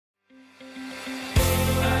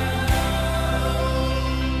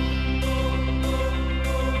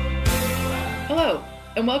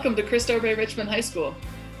And welcome to Cristo Richmond High School.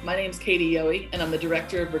 My name's Katie Yohe, and I'm the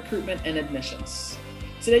Director of Recruitment and Admissions.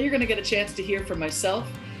 Today you're going to get a chance to hear from myself,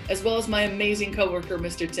 as well as my amazing coworker,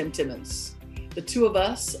 Mr. Tim Timmons. The two of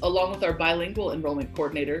us, along with our bilingual enrollment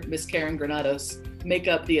coordinator, Ms. Karen Granados, make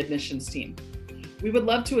up the admissions team. We would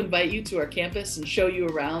love to invite you to our campus and show you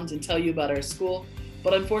around and tell you about our school,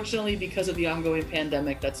 but unfortunately, because of the ongoing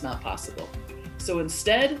pandemic, that's not possible. So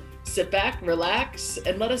instead, sit back, relax,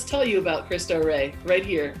 and let us tell you about Cristo Rey right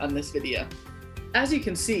here on this video. As you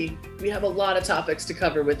can see, we have a lot of topics to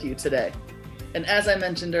cover with you today. And as I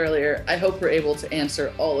mentioned earlier, I hope we're able to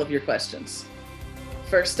answer all of your questions.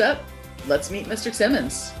 First up, let's meet Mr.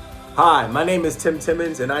 Timmons. Hi, my name is Tim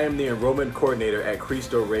Timmons, and I am the enrollment coordinator at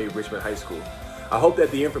Cristo Rey Richmond High School. I hope that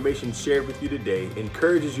the information shared with you today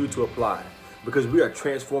encourages you to apply, because we are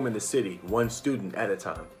transforming the city one student at a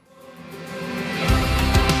time.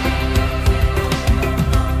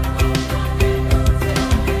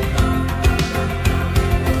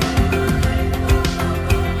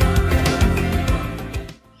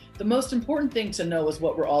 The most important thing to know is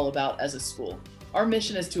what we're all about as a school. Our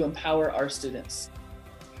mission is to empower our students.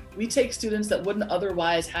 We take students that wouldn't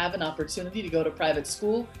otherwise have an opportunity to go to private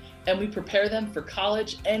school, and we prepare them for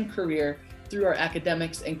college and career through our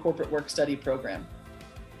academics and corporate work study program.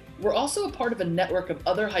 We're also a part of a network of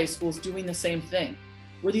other high schools doing the same thing.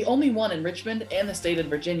 We're the only one in Richmond and the state of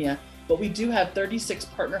Virginia, but we do have 36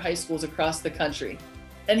 partner high schools across the country.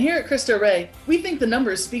 And here at Cristo Rey, we think the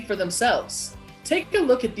numbers speak for themselves. Take a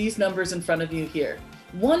look at these numbers in front of you here.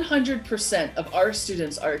 100% of our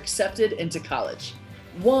students are accepted into college.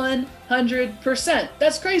 100%.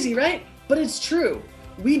 That's crazy, right? But it's true.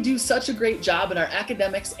 We do such a great job in our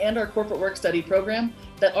academics and our corporate work study program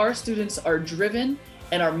that our students are driven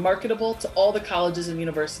and are marketable to all the colleges and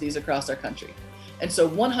universities across our country. And so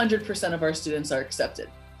 100% of our students are accepted.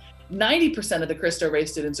 90% of the Cristo Rey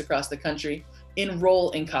students across the country enroll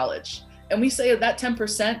in college. And we say that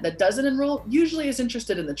 10% that doesn't enroll usually is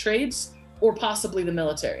interested in the trades or possibly the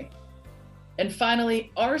military. And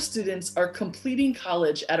finally, our students are completing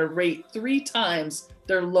college at a rate 3 times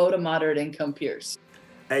their low to moderate income peers.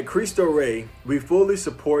 At Cristo Rey, we fully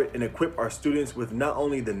support and equip our students with not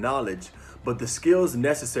only the knowledge, but the skills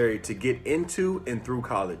necessary to get into and through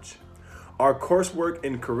college. Our coursework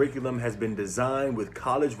and curriculum has been designed with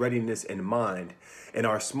college readiness in mind, and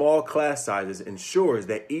our small class sizes ensures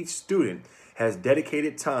that each student has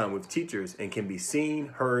dedicated time with teachers and can be seen,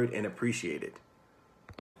 heard, and appreciated.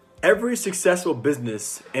 Every successful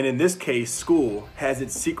business, and in this case, school, has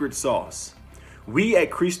its secret sauce. We at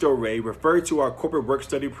Cristo Rey refer to our corporate work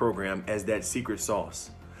study program as that secret sauce.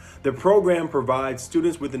 The program provides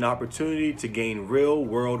students with an opportunity to gain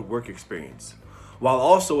real-world work experience, while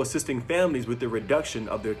also assisting families with the reduction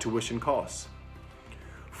of their tuition costs.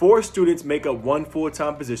 4 students make up 1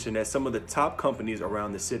 full-time position at some of the top companies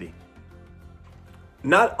around the city.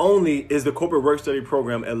 Not only is the corporate work study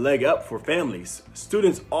program a leg up for families,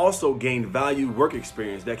 students also gain valued work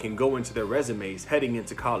experience that can go into their resumes heading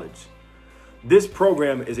into college. This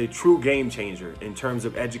program is a true game changer in terms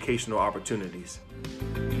of educational opportunities.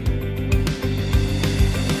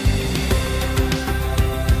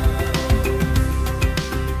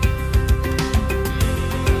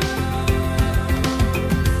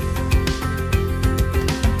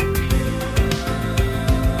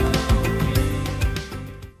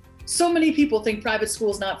 So many people think private school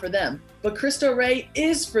is not for them, but Cristo Rey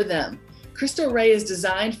is for them. Cristo Rey is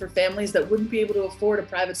designed for families that wouldn't be able to afford a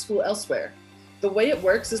private school elsewhere. The way it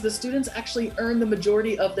works is the students actually earn the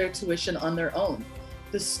majority of their tuition on their own.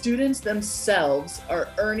 The students themselves are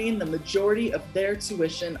earning the majority of their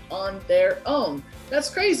tuition on their own. That's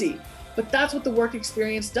crazy, but that's what the work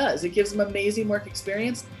experience does. It gives them amazing work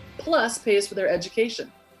experience, plus pays for their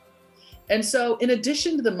education. And so in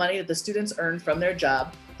addition to the money that the students earn from their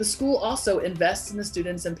job, the school also invests in the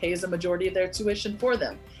students and pays the majority of their tuition for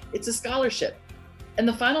them. It's a scholarship. And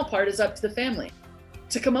the final part is up to the family.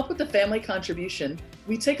 To come up with the family contribution,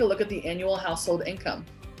 we take a look at the annual household income,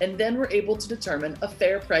 and then we're able to determine a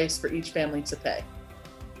fair price for each family to pay.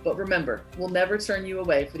 But remember, we'll never turn you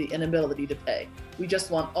away for the inability to pay. We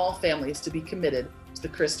just want all families to be committed to the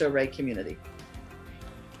Cristo Rey community.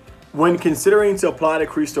 When considering to apply to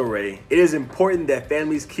Cristo Rey, it is important that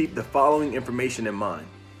families keep the following information in mind.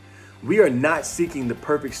 We are not seeking the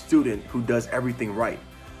perfect student who does everything right,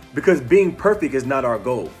 because being perfect is not our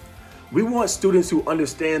goal. We want students who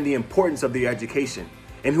understand the importance of their education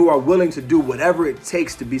and who are willing to do whatever it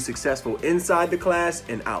takes to be successful inside the class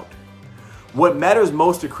and out. What matters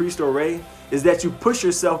most to Cristo Rey is that you push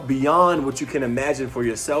yourself beyond what you can imagine for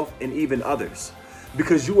yourself and even others,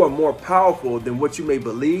 because you are more powerful than what you may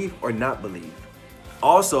believe or not believe.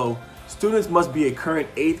 Also, students must be a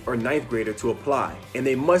current 8th or 9th grader to apply, and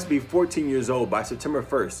they must be 14 years old by September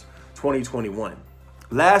 1st, 2021.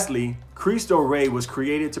 Lastly, Cristo Rey was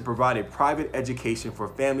created to provide a private education for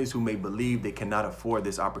families who may believe they cannot afford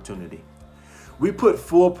this opportunity. We put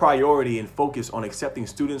full priority and focus on accepting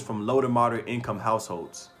students from low to moderate income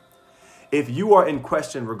households. If you are in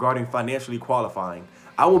question regarding financially qualifying,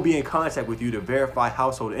 I will be in contact with you to verify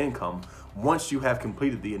household income once you have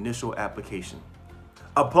completed the initial application.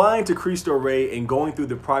 Applying to Cristo Rey and going through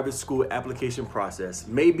the private school application process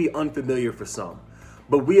may be unfamiliar for some,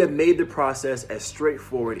 but we have made the process as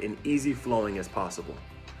straightforward and easy flowing as possible.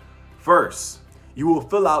 First, you will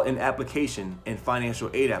fill out an application and financial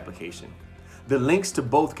aid application. The links to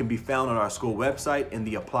both can be found on our school website in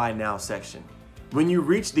the Apply Now section. When you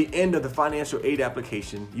reach the end of the financial aid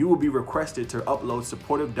application, you will be requested to upload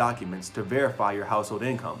supportive documents to verify your household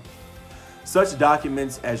income. Such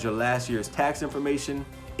documents as your last year's tax information,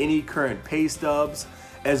 any current pay stubs,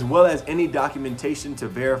 as well as any documentation to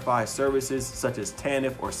verify services such as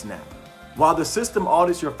TANF or SNAP. While the system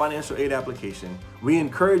audits your financial aid application, we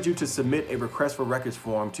encourage you to submit a request for records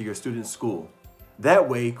form to your student's school. That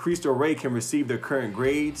way, Cristo Rey can receive their current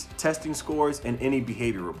grades, testing scores, and any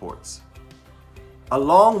behavior reports.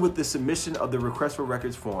 Along with the submission of the request for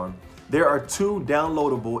records form, there are 2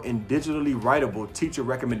 downloadable and digitally writable teacher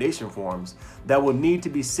recommendation forms that will need to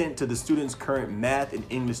be sent to the student's current math and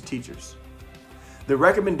English teachers. The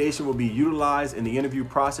recommendation will be utilized in the interview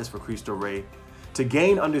process for Cristo Rey to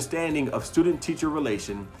gain understanding of student-teacher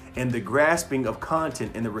relation and the grasping of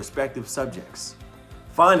content in the respective subjects.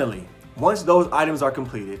 Finally, once those items are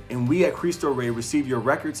completed and we at Cristo Rey receive your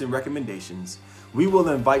records and recommendations, we will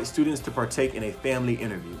invite students to partake in a family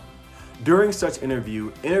interview. During such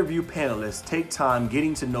interview panelists take time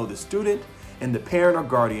getting to know the student and the parent or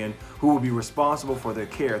guardian who will be responsible for their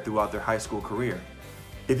care throughout their high school career.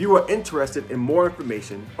 If you are interested in more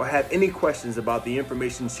information or have any questions about the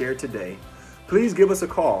information shared today, please give us a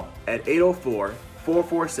call at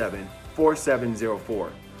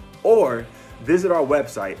 804-447-4704 or visit our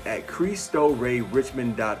website at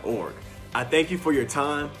CristoRayRichmond.org. I thank you for your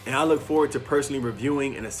time, and I look forward to personally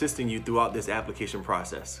reviewing and assisting you throughout this application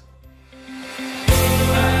process.